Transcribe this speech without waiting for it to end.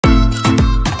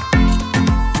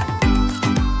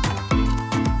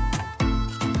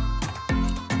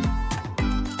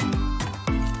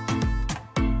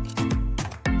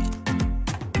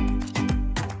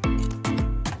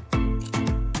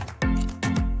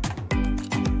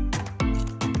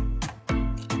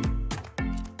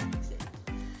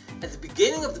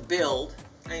beginning of the build,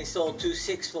 I installed two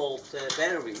 6-volt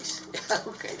batteries.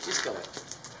 Okay, just go ahead.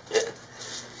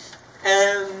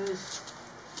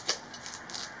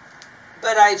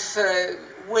 But I've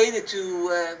waited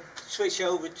to switch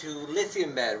over to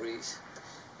lithium batteries,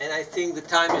 and I think the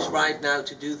time is right now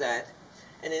to do that.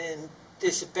 And in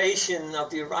anticipation of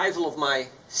the arrival of my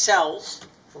cells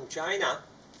from China,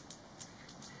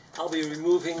 I'll be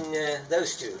removing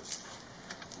those two.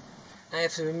 I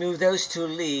have to remove those two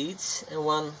leads and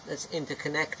one that's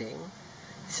interconnecting.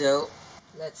 So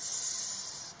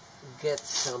let's get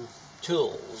some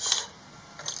tools.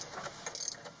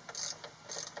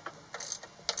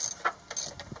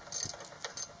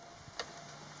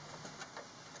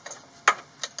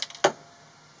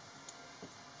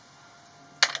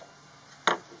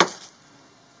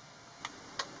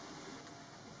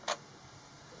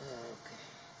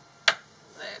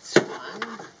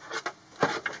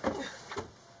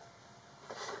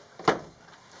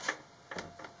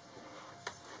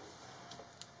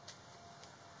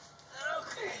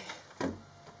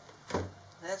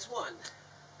 That's one.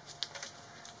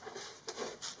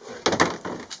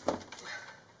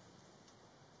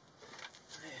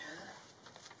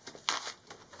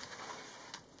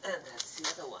 And that's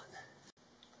the other one.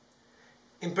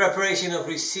 In preparation of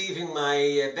receiving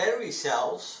my battery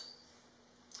cells,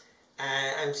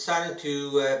 I'm starting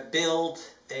to build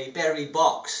a battery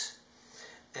box.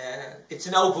 It's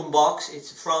an open box.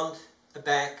 It's a front, a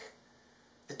back,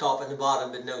 a top and a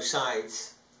bottom, but no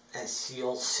sides, as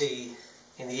you'll see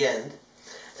in the end.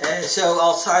 So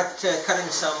I'll start cutting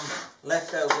some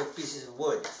leftover pieces of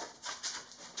wood.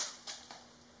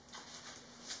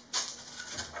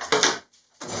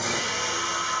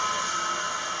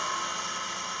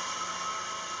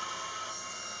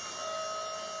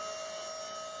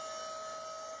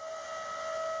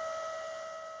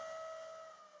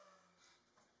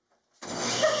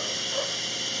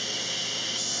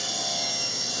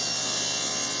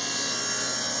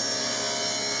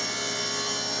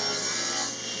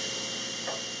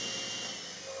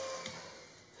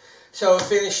 So I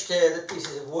finished the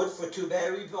pieces of wood for two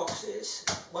battery boxes,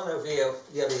 one over here,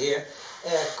 the other here.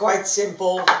 Quite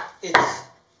simple. It's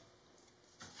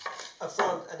a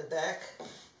front and a back.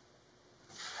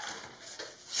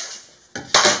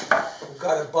 I've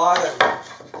got a bottom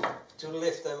to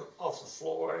lift them off the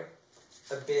floor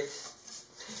a bit.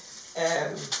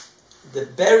 The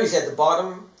batteries at the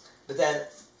bottom, but then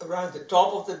around the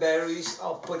top of the batteries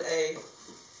I'll put a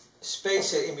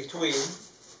spacer in between.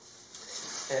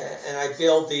 And I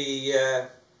build the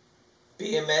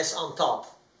BMS on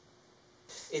top.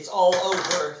 It's all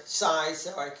oversized,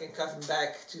 so I can cut them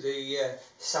back to the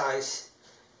size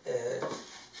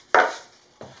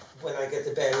when I get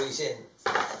the batteries in.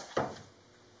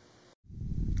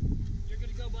 You're good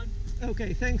to go, bud.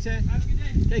 Okay, thanks, Have a good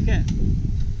day. Take care.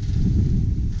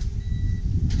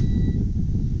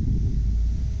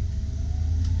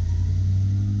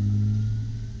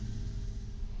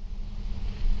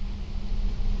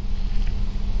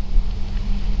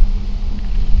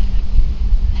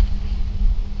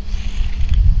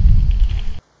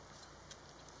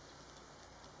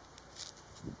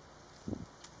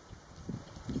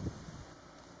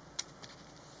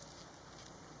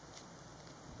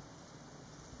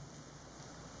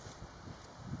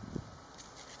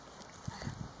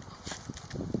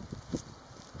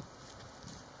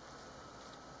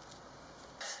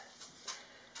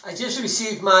 I just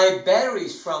received my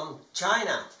batteries from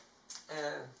China.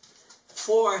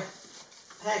 4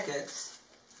 packets,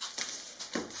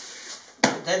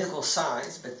 identical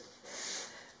size, but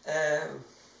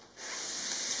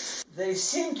they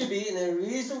seem to be in a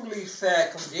reasonably fair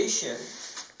condition.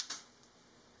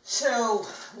 So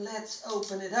let's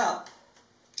open it up.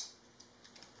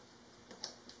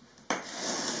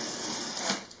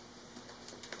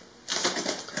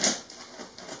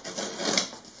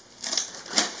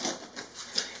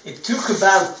 It took it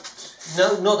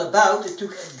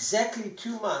took exactly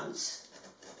 2 months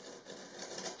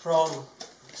from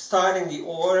starting the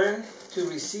order to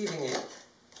receiving it.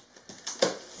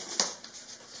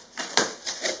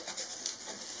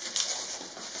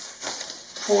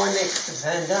 For Nick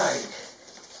Van Dyke.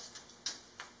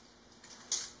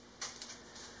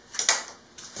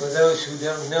 For those who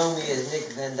don't know me as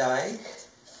Nick Van Dyke,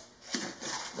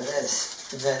 but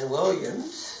as Van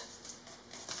Williams,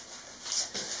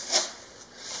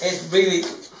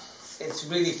 it's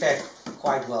really packed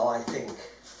quite well, I think.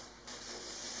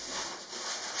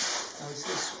 How's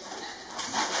this one?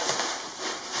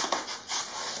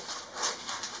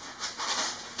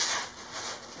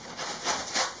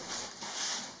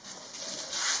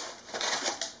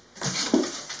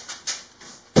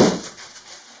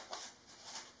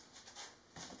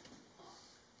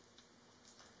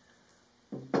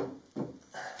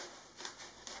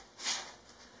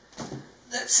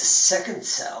 That's the second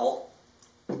cell.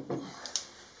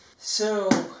 So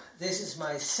this is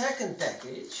my second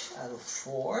package out of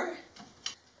 4.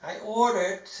 I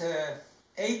ordered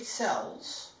 8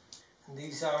 cells. And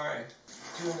these are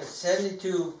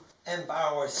 272 amp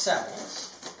hour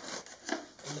cells.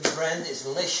 And the brand is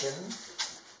Lithium.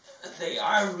 They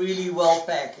are really well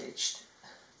packaged.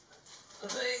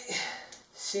 They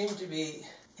seem to be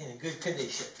in a good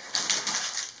condition.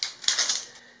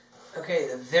 Okay,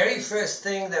 the very first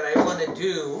thing that I want to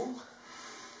do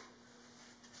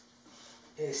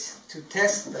is to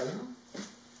test them.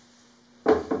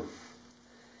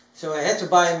 So I had to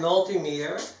buy a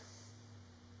multimeter.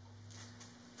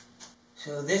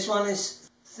 So this one is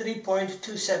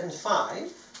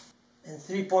 3.275 and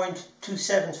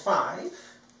 3.275,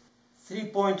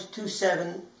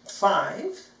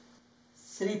 3.275,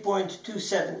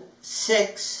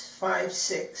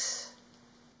 3.27656,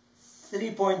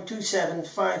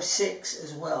 3.2756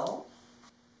 as well,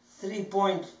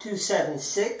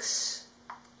 3.276,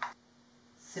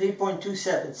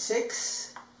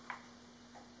 3.276.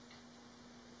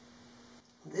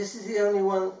 This is the only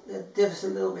one that differs a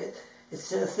little bit.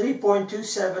 It's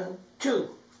 3.272.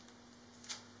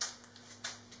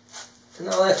 And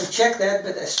I'll have to check that,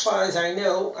 but as far as I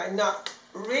know, I'm not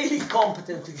really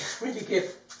competent to really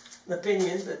give an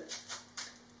opinion, but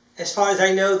as far as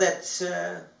I know, that's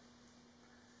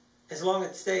as long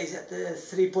as it stays at the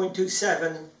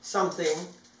 3.27 something,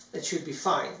 it should be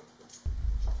fine.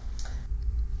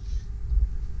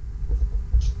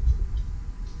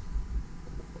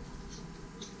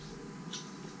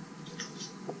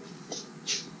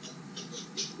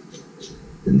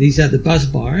 And these are the bus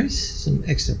bars, some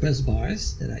extra bus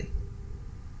bars that I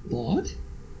bought.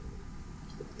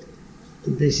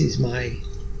 And this is my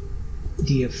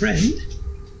dear friend.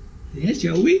 Yeah,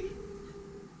 Joey.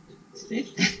 Sniff.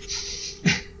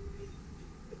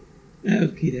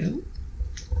 Okie doke.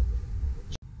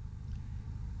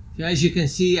 So as you can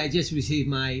see, I just received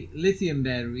my lithium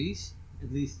batteries,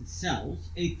 at least the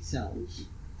cells, 8 cells.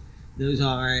 Those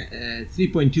are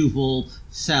 3.2 volt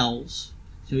cells.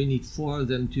 So you need 4 of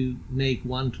them to make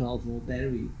one 12 volt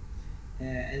battery.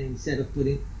 And instead of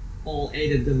putting all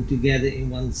 8 of them together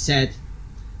in one set,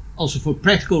 also for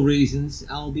practical reasons,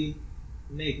 I'll be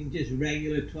making just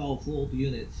regular 12 volt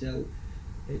units. So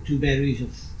 2 batteries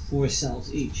of 4 cells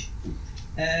each.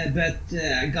 But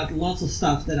I got lots of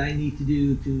stuff that I need to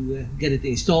do to get it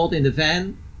installed in the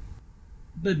van.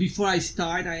 But before I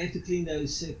start, I have to clean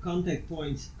those contact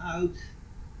points out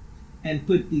and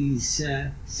put these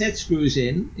set screws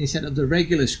in instead of the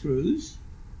regular screws,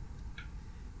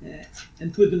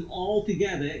 and put them all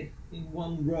together in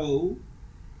one row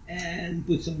and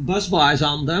put some bus bars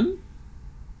on them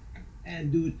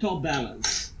and do a top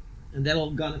balance. And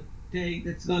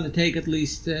that's gonna take at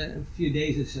least a few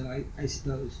days or so, I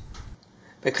suppose.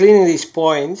 By cleaning these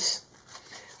points,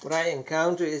 what I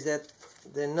encounter is that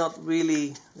they're not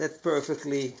really that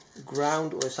perfectly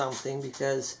ground or something,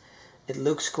 because it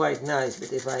looks quite nice,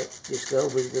 but if I just go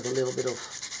over it with a little bit of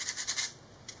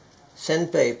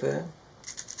sandpaper,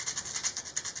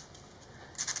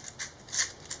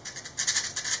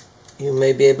 you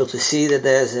may be able to see that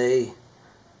there's a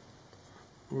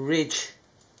ridge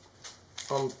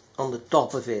on the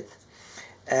top of it.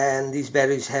 And these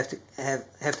batteries have to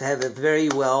have a very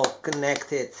well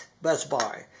connected bus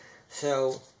bar.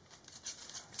 So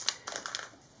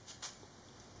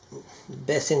the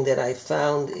best thing that I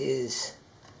found is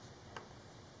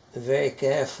very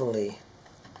carefully,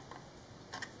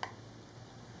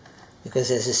 because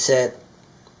as I said,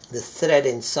 the thread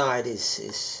inside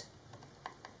is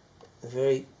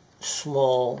very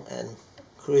small and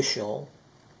crucial.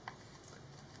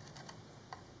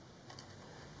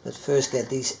 But first get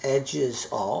these edges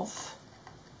off,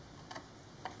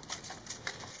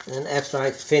 and then after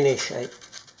I finish, I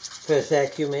first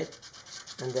vacuum it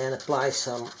and then apply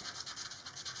some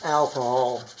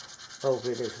alcohol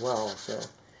over it as well, so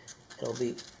it'll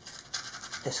be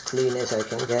as clean as I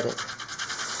can get it.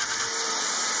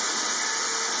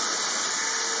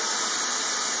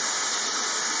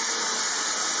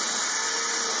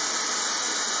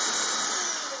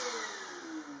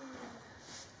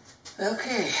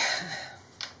 Okay,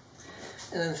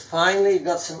 and then finally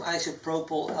got some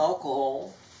isopropyl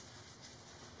alcohol.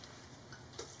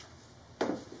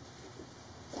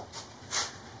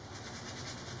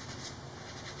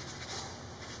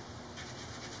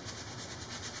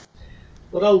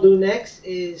 What I'll do next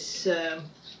is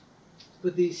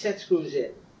put these set screws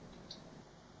in.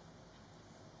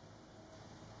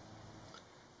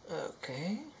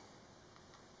 Okay.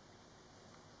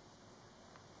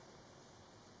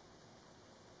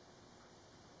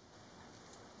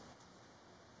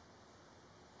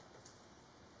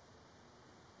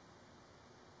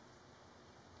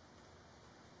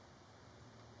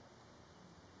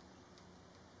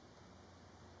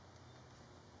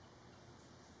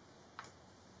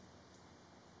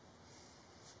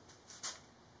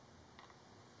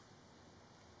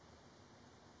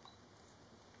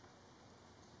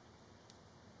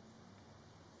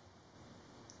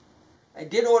 I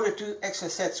did order 2 extra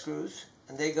set screws,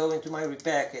 and they go into my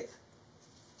repair kit.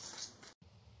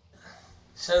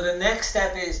 So the next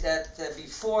step is that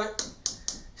before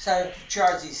starting to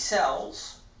charge these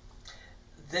cells,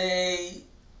 they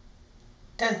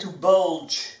tend to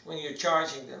bulge when you're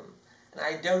charging them. And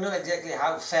I don't know exactly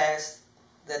how fast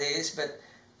that is, but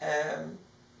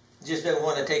just don't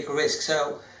want to take a risk.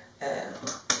 So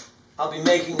I'll be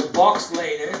making a box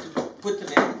later to put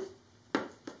them in.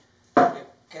 I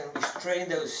can restrain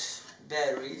those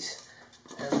batteries,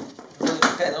 and those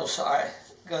panels are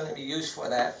going to be used for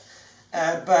that.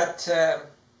 But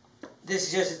this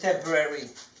is just a temporary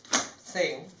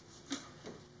thing.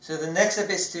 So the next step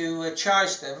is to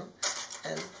charge them,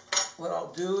 and what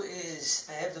I'll do is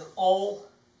I have them all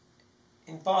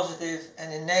in positive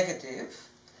and in negative,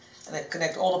 and I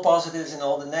connect all the positives and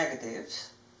all the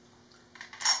negatives.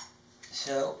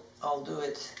 So I'll do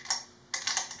it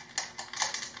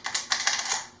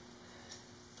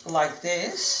like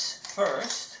this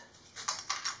first.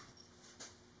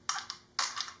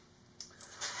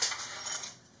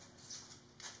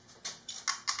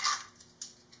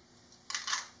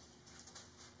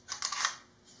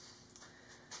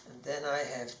 Then I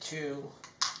have 2,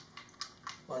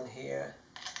 one here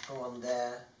and one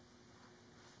there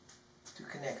to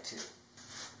connect to.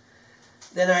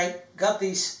 Then I got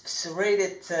these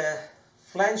serrated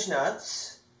flange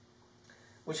nuts,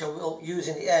 which I will use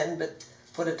in the end, but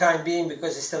for the time being,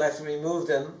 because I still have to remove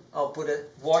them, I'll put a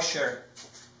washer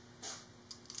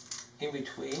in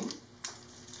between.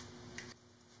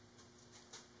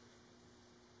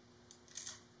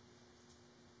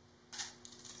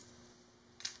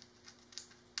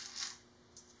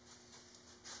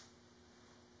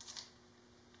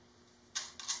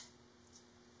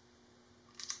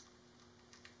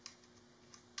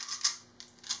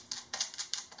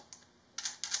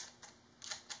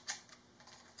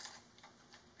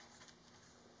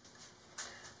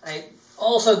 I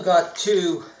also got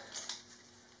 2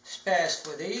 spares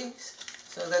for these,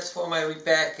 so that's for my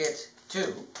repair kit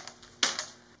too.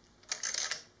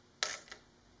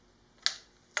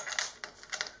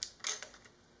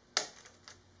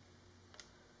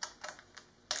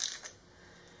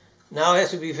 Now I have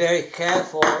to be very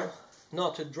careful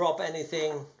not to drop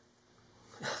anything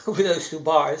with those 2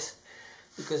 bars,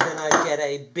 because then I get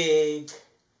a big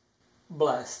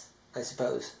blast, I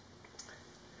suppose.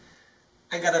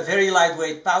 I got a very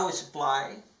lightweight power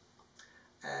supply,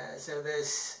 so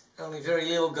there's only very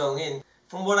little going in.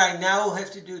 From what I now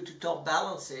have to do to top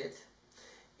balance it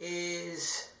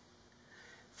is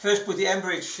first put the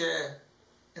amperage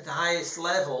at the highest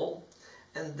level,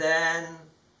 and then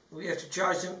we have to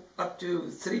charge them up to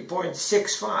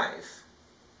 3.65.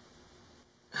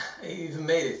 I even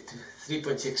made it to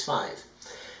 3.65.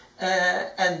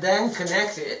 And then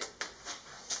connect it.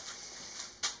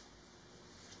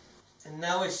 And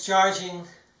now it's charging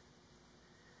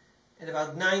at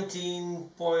about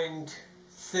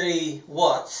 19.3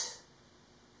 watts.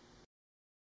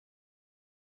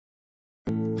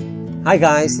 Hi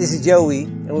guys, this is Joey,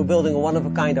 and we're building a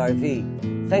one-of-a-kind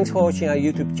RV. Thanks for watching our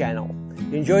YouTube channel. If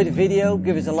you enjoyed the video,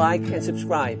 give us a like and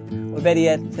subscribe, or better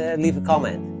yet, leave a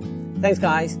comment. Thanks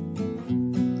guys.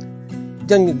 You've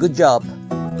done a good job.